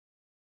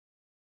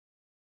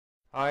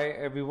Hi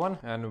everyone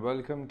and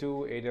welcome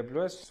to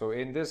AWS. So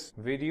in this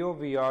video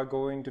we are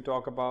going to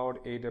talk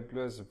about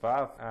AWS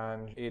WAF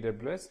and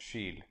AWS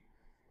Shield.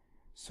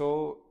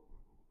 So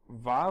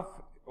WAF,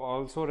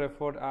 also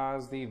referred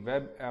as the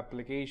Web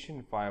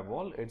Application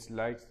Firewall, it's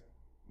like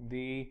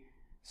the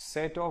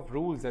set of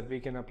rules that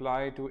we can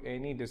apply to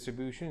any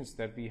distributions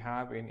that we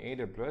have in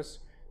AWS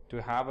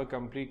to have a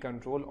complete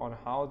control on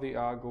how they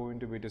are going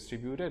to be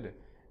distributed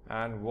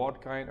and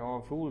what kind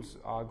of rules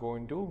are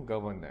going to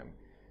govern them.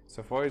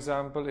 So for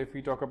example, if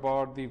we talk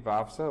about the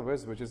WAF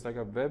service, which is like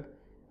a web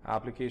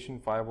application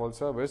firewall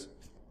service,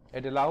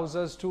 it allows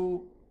us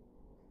to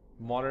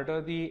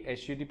monitor the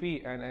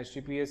HTTP and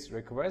HTTPS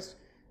requests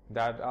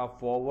that are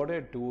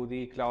forwarded to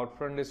the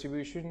CloudFront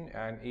distribution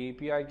and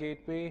API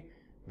gateway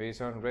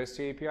based on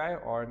REST API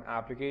or an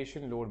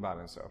application load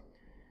balancer.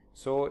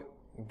 So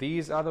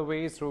these are the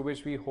ways through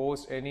which we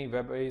host any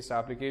web-based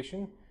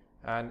application,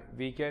 and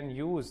we can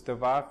use the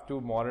WAF to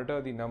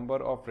monitor the number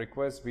of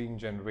requests being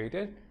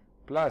generated.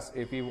 Plus,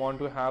 if we want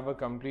to have a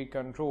complete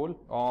control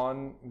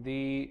on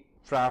the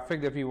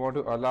traffic that we want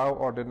to allow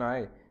or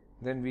deny,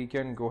 then we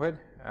can go ahead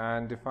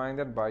and define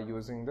that by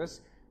using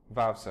this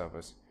WAF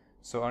service.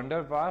 So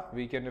under WAF,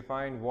 we can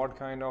define what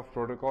kind of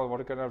protocol,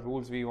 what kind of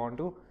rules we want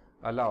to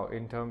allow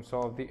in terms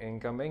of the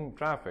incoming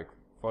traffic.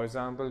 For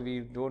example, we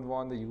don't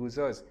want the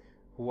users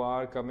who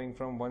are coming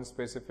from one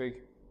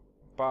specific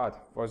path.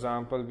 For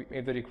example,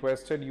 if the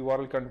requested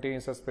URL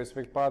contains a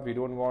specific path, we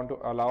don't want to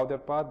allow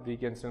that path, we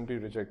can simply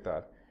reject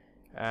that.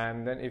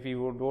 And then if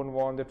you don't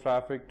want the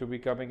traffic to be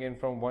coming in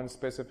from one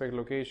specific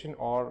location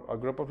or a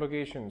group of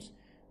locations,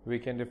 we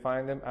can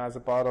define them as a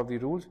part of the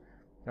rules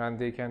and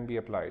they can be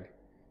applied.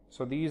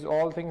 So these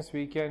all things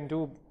we can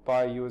do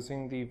by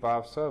using the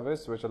WAF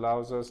service, which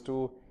allows us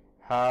to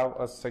have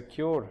a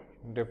secure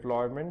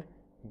deployment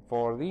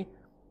for the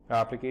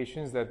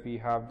applications that we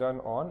have done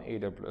on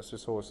AWS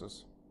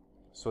resources.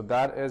 So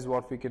that is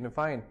what we can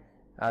define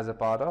as a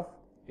part of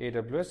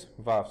AWS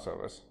WAF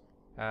service.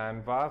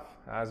 And WAF,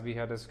 as we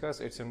had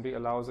discussed, it simply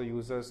allows the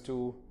users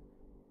to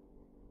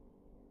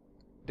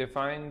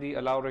define the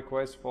allow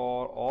requests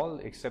for all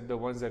except the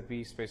ones that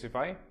we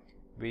specify.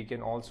 We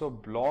can also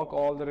block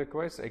all the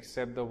requests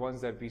except the ones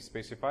that we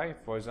specify.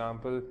 For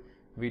example,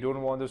 we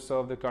don't want to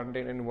serve the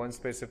content in one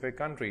specific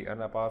country,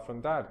 and apart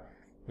from that,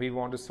 we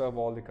want to serve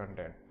all the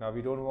content. Now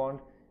we don't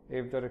want,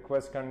 if the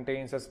request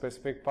contains a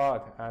specific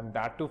path and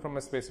that too from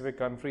a specific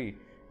country,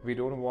 we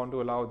don't want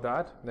to allow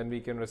that, then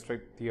we can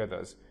restrict the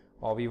others.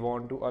 Or we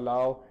want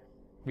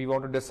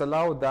to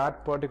disallow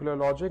that particular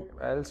logic,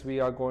 else we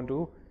are going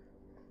to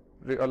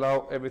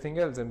allow everything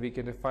else, and we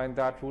can define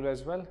that rule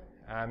as well.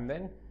 And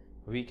then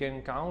we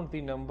can count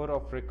the number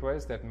of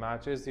requests that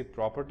matches the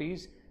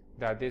properties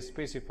that they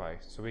specify.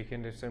 So we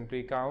can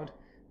simply count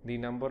the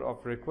number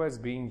of requests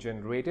being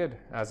generated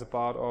as a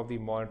part of the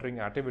monitoring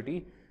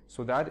activity,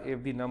 so that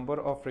if the number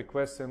of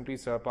requests simply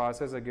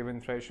surpasses a given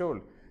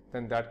threshold,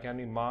 then that can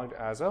be marked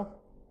as a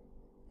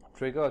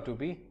trigger to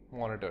be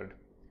monitored.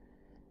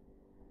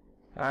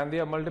 And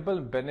there are multiple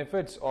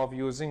benefits of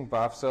using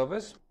WAF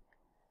service.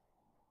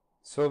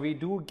 So we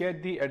do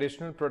get the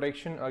additional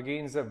protection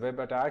against the web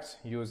attacks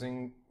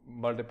using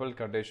multiple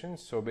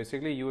conditions. So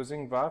basically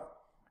using WAF,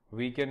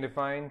 we can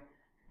define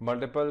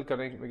multiple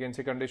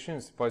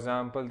conditions. For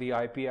example, the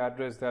IP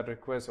address that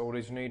requests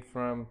originate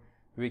from,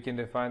 we can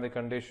define the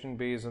condition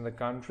based on the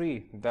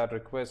country that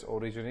requests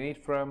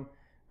originate from.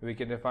 We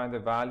can define the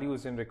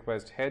values in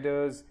request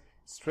headers,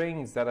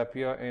 strings that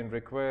appear in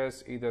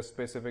requests, either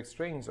specific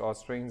strings or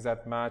strings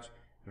that match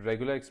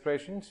regular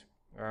expressions,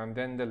 and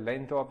then the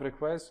length of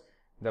request,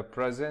 the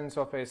presence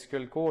of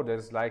SQL code that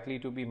is likely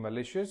to be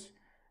malicious,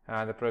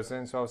 and the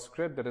presence of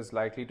script that is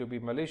likely to be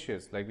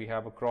malicious, like we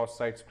have a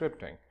cross-site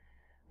scripting.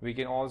 We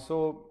can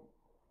also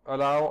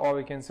allow, or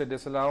we can say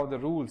disallow, the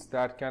rules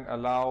that can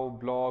allow,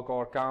 block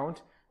or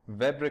count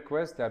web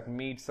requests that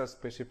meets the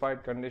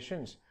specified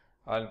conditions.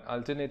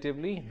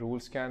 Alternatively,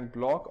 rules can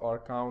block or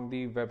count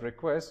the web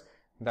requests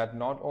that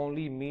not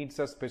only meets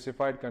the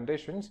specified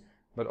conditions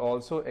but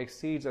also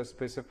exceeds a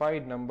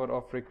specified number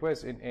of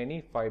requests in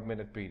any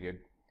 5-minute period.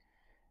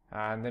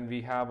 And then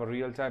we have a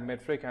real-time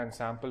metric and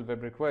sample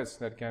web requests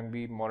that can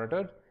be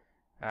monitored.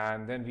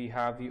 And then we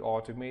have the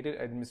automated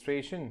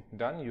administration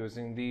done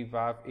using the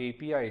WAF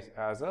APIs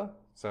as a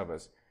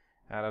service.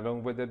 And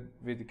along with it,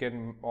 we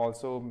can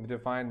also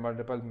define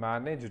multiple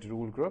managed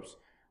rule groups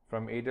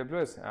from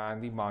AWS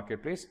and the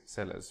marketplace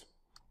sellers.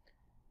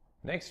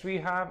 Next, we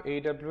have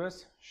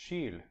AWS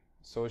Shield.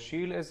 So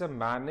Shield is a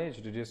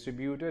managed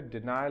distributed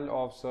denial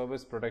of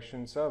service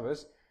protection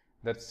service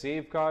that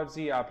safeguards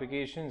the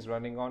applications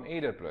running on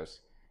AWS.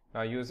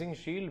 Now using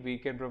Shield, we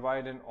can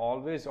provide an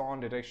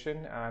always-on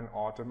detection and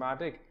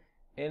automatic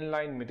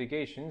inline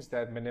mitigations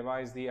that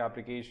minimize the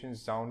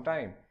application's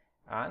downtime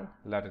and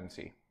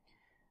latency.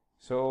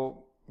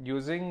 So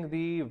using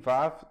the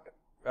WAF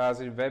as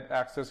a web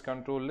access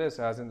control list,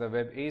 as in the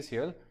web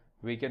ACL,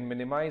 we can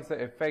minimize the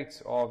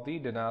effects of the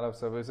denial of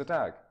service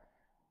attack.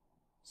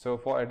 So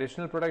for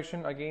additional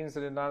protection against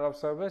the denial of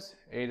service,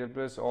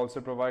 AWS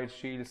also provides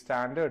Shield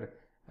standard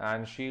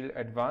and Shield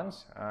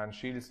Advanced, and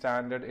Shield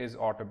Standard is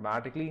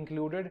automatically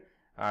included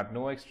at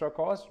no extra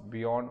cost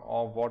beyond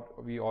of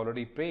what we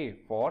already pay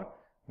for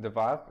the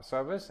WAF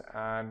service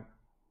and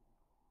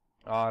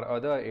our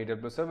other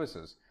AWS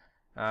services.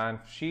 And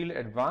Shield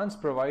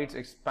Advanced provides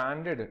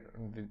expanded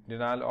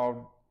denial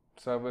of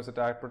service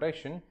attack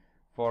protection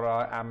for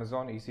our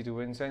Amazon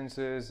EC2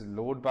 instances,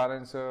 load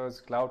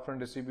balancers, CloudFront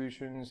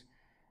distributions,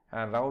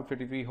 and Route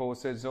 53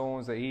 hosted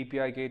zones, the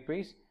API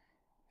gateways.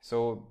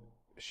 So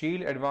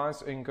Shield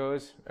Advanced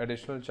incurs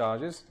additional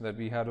charges that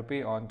we have to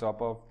pay on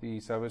top of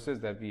the services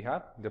that we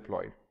have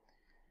deployed.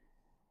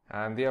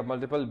 And there are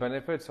multiple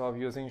benefits of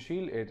using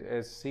Shield. It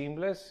is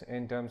seamless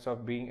in terms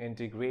of being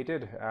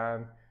integrated,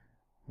 and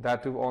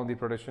that too on the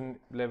production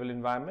level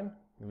environment.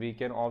 We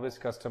can always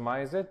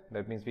customize it.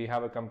 That means we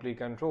have a complete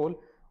control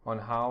on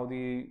how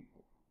the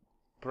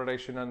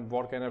production and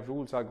what kind of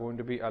rules are going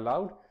to be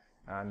allowed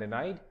and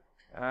denied.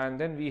 And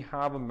then we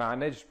have a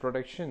managed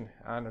protection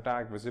and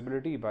attack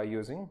visibility by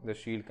using the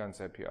Shield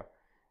concept here.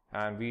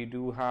 And we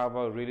do have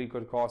a really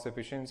good cost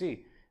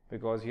efficiency,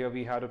 because here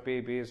we have to pay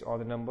based on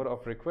the number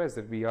of requests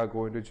that we are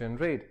going to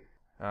generate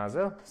as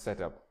a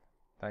setup.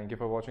 Thank you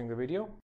for watching the video.